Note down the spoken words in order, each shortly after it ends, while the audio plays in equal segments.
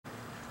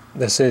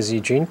This is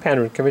Eugene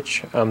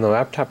Panrikovich. I'm the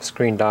laptop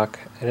screen doc,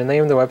 and the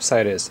name of the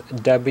website is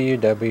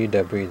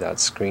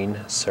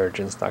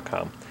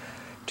www.screensurgeons.com.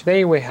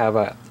 Today we have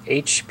a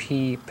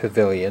HP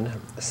Pavilion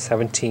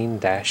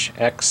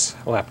 17-X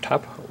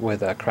laptop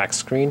with a cracked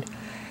screen,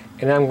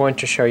 and I'm going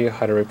to show you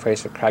how to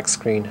replace a cracked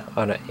screen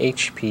on an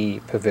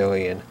HP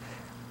Pavilion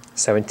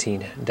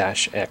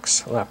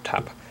 17-X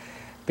laptop.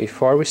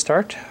 Before we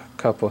start, a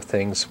couple of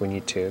things we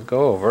need to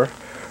go over.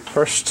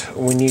 First,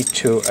 we need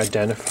to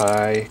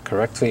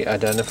correctly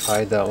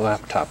identify the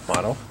laptop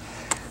model.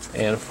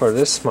 And for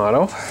this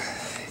model,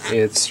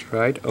 it's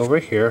right over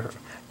here.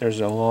 There's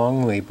a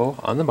long label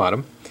on the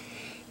bottom.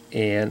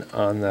 And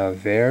on the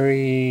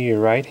very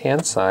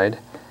right-hand side,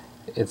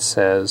 it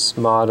says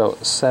Model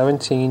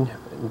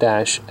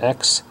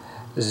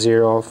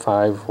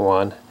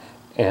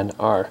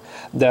 17-X051NR.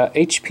 The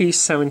HP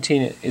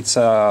 17, it's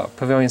a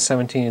Pavilion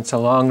 17, it's a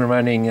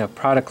long-running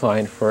product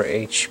line for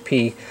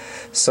HP.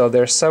 So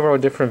there are several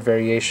different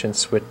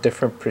variations with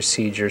different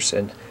procedures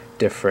and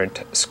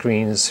different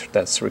screens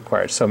that's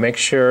required. So make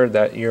sure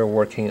that you're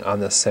working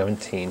on the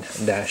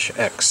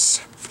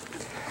 17-X.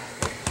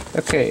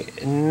 Okay,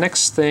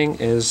 next thing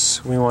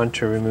is we want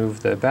to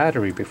remove the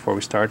battery before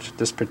we start.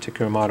 This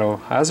particular model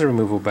has a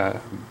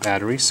removable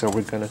battery, so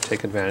we're going to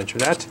take advantage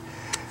of that.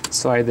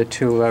 Slide the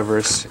two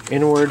levers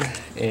inward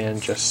and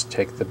just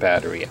take the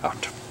battery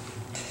out.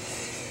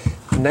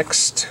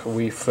 Next,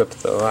 we flip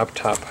the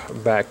laptop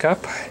back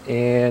up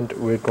and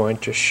we're going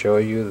to show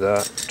you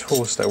the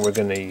tools that we're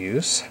going to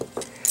use.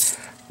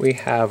 We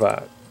have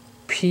a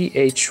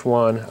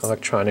PH1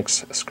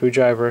 electronics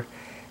screwdriver.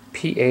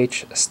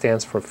 PH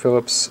stands for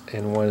Phillips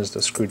and 1 is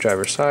the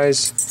screwdriver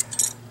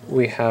size.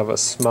 We have a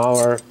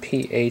smaller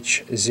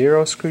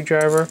PH0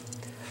 screwdriver,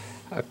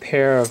 a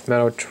pair of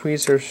metal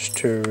tweezers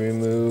to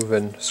remove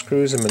and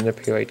screws and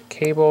manipulate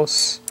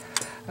cables,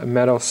 a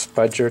metal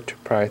spudger to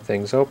pry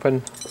things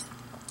open,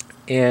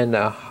 and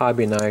a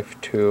hobby knife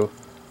to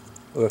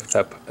lift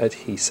up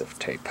adhesive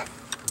tape.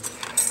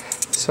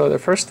 So the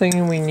first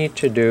thing we need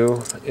to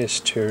do is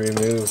to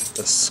remove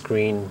the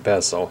screen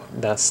bezel.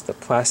 That's the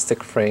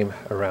plastic frame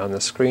around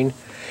the screen.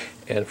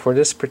 And for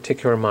this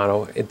particular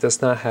model, it does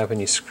not have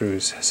any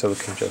screws, so we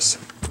can just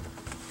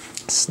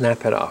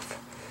snap it off.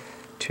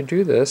 To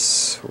do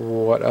this,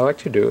 what I like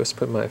to do is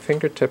put my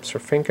fingertips or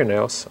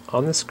fingernails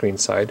on the screen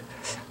side,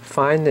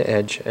 find the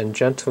edge, and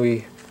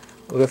gently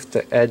lift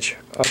the edge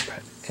up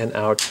and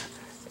out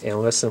and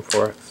listen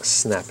for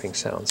snapping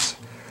sounds.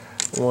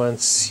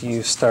 Once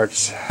you start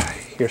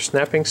hear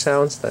snapping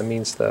sounds, that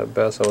means the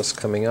bezel is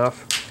coming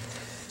off,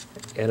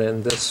 and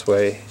in this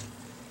way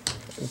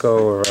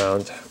go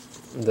around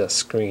the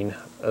screen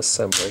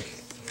assembly.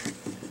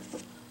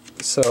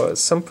 So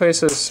some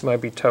places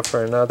might be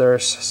tougher than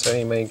others, so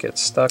you may get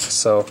stuck,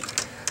 so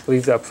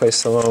leave that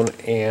place alone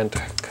and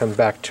come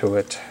back to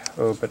it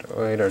a little bit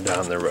later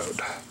down the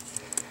road.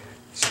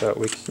 So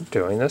we keep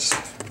doing this.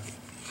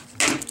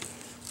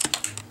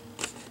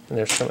 And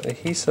there's some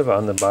adhesive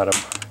on the bottom,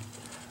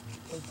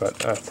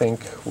 but I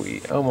think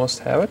we almost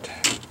have it.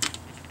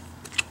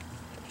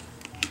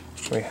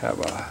 We have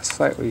a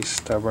slightly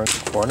stubborn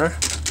corner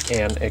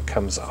and it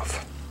comes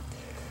off.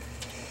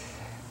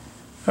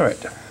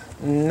 Alright,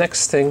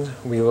 next thing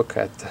we look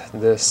at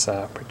this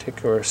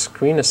particular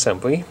screen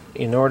assembly.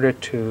 In order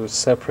to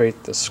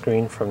separate the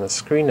screen from the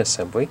screen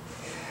assembly,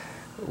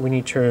 we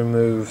need to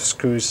remove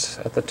screws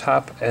at the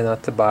top and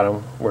at the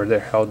bottom where they're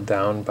held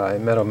down by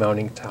metal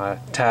mounting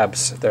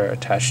tabs that are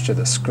attached to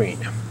the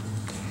screen.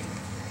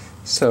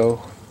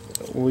 So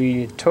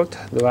we tilt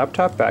the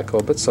laptop back a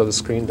little bit so the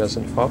screen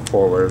doesn't fall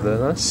forward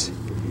on us,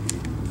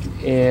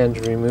 and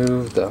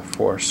remove the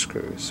 4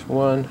 screws.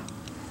 1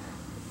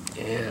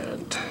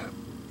 and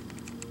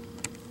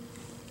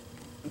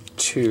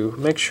 2.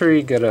 Make sure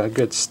you get a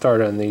good start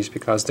on these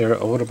because they're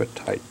a little bit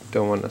tight.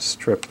 Don't want to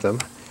strip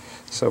them.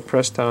 So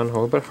press down a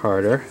little bit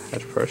harder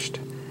at first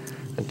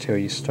until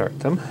you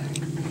start them.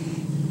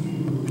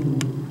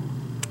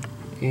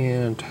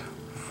 And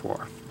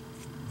 4.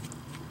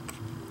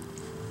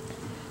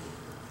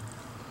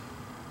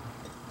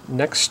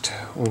 Next,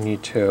 we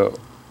need to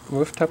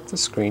lift up the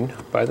screen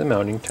by the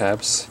mounting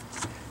tabs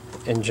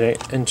and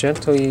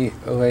gently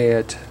lay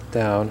it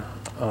down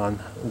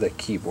on the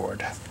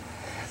keyboard.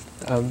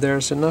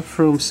 There's enough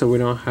room so we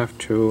don't have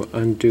to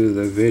undo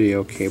the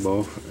video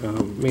cable.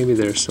 Maybe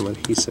there's some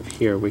adhesive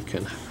here. We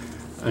can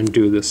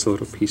undo this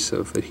little piece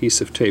of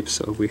adhesive tape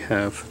so we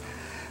have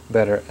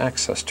better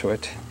access to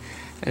it.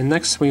 And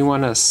next we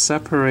want to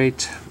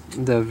separate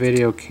the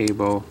video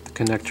cable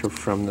connector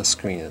from the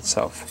screen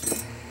itself.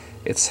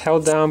 It's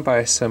held down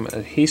by some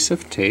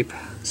adhesive tape,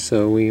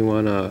 so we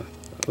want to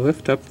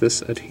lift up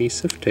this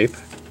adhesive tape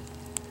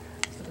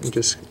and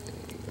just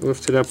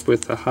lift it up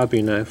with a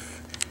hobby knife,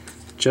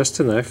 just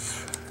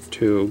enough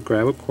to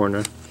grab a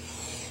corner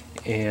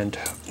and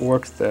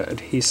work the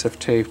adhesive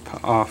tape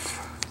off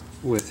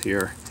with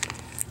your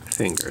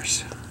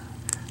fingers.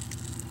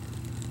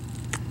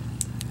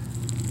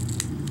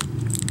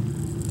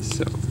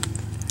 So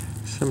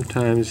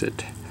sometimes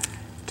it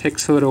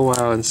takes a little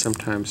while and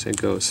sometimes it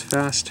goes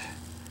fast.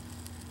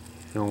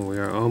 And we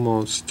are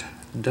almost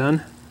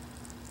done.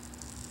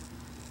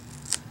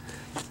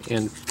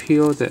 And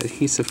peel the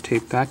adhesive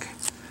tape back.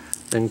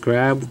 Then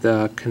grab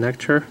the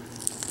connector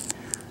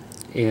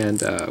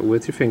and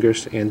with your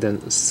fingers, and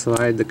then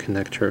slide the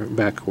connector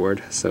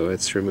backward so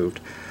it's removed.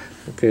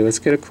 Okay, let's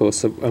get a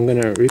close-up. I'm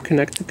going to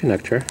reconnect the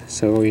connector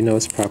so we know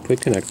it's properly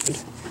connected.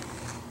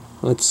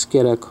 Let's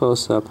get a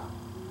close-up.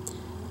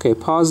 Okay,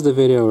 pause the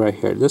video right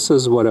here. This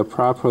is what a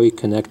properly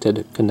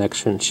connected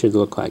connection should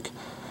look like.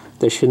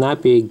 There should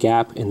not be a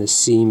gap in the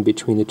seam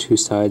between the two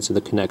sides of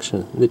the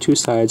connection. The two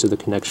sides of the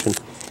connection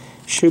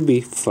should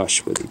be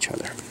flush with each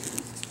other.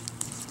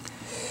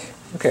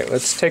 Okay,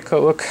 let's take a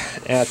look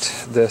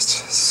at this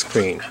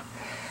screen.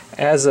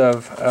 As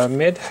of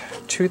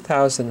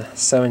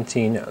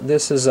mid-2017,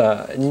 this is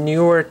a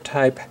newer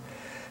type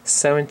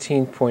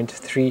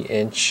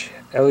 17.3-inch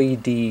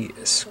LED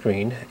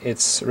screen.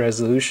 Its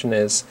resolution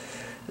is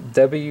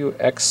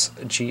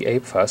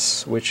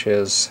WXGA+, which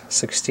is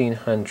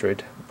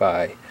 1600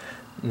 by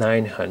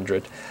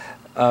 900.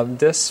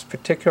 This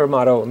particular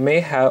model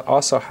may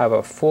also have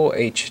a full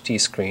HD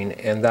screen,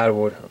 and that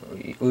would,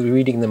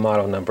 reading the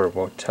model number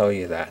will tell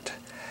you that.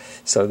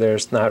 So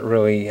there's not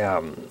really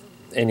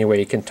any way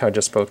you can tell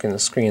just by looking at the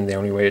screen. The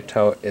only way to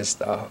tell is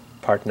the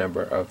part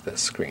number of the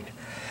screen.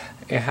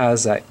 It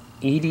has a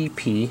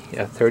EDP,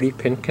 a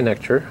 30-pin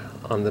connector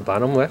on the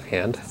bottom left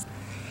hand,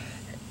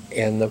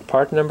 and the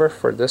part number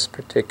for this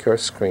particular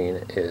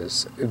screen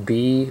is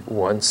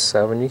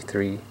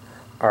B173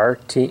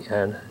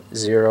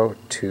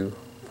 RTN02.2.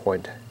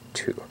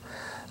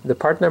 The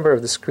part number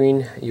of the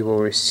screen you will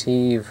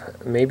receive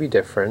may be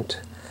different,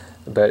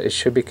 but it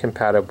should be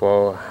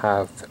compatible,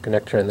 have the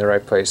connector in the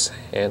right place,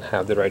 and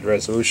have the right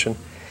resolution.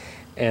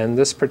 And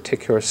this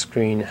particular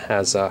screen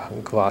has a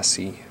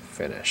glossy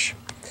finish.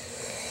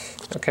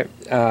 Okay,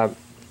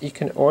 you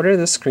can order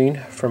the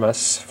screen from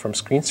us, from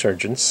Screen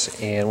Surgeons,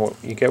 and what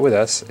you get with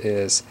us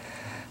is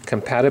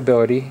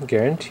compatibility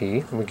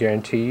guarantee. We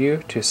guarantee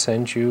you to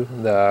send you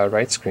the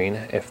right screen.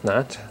 If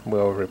not,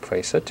 we'll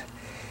replace it.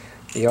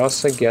 You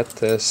also get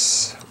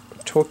this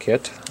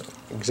toolkit,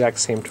 exact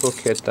same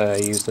toolkit that I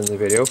used in the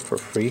video, for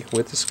free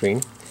with the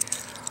screen.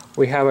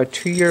 We have a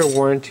 2-year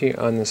warranty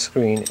on the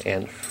screen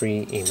and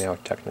free email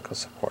technical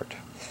support.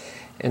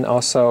 And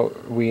also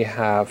we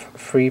have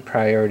free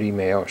priority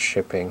mail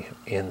shipping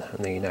in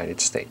the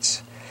United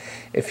States.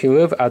 If you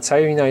live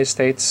outside the United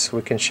States,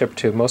 we can ship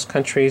to most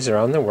countries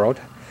around the world.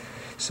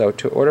 So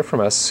to order from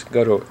us,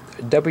 go to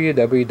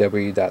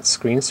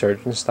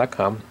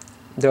www.screensurgeons.com.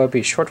 There will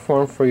be a short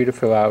form for you to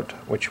fill out,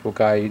 which will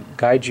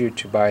guide you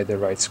to buy the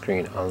right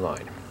screen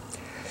online.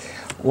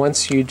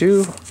 Once you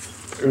do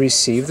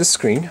receive the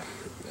screen,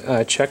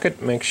 check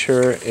it, make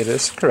sure it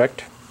is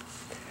correct.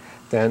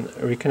 Then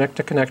reconnect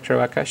the connector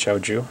like I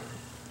showed you.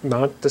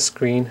 Mount the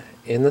screen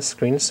in the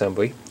screen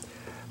assembly.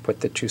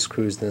 Put the 2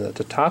 screws in at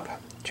the top,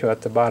 2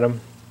 at the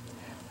bottom.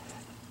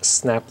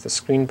 Snap the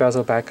screen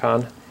bezel back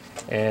on,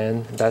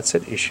 and that's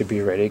it. You should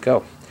be ready to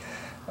go.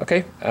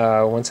 Okay,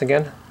 once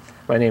again,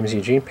 my name is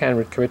Eugene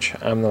Panrutkiewicz.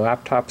 I'm the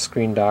laptop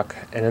screen doc,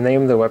 and the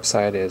name of the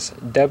website is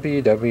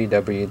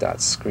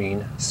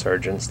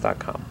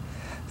www.screensurgeons.com.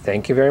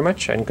 Thank you very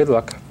much, and good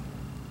luck.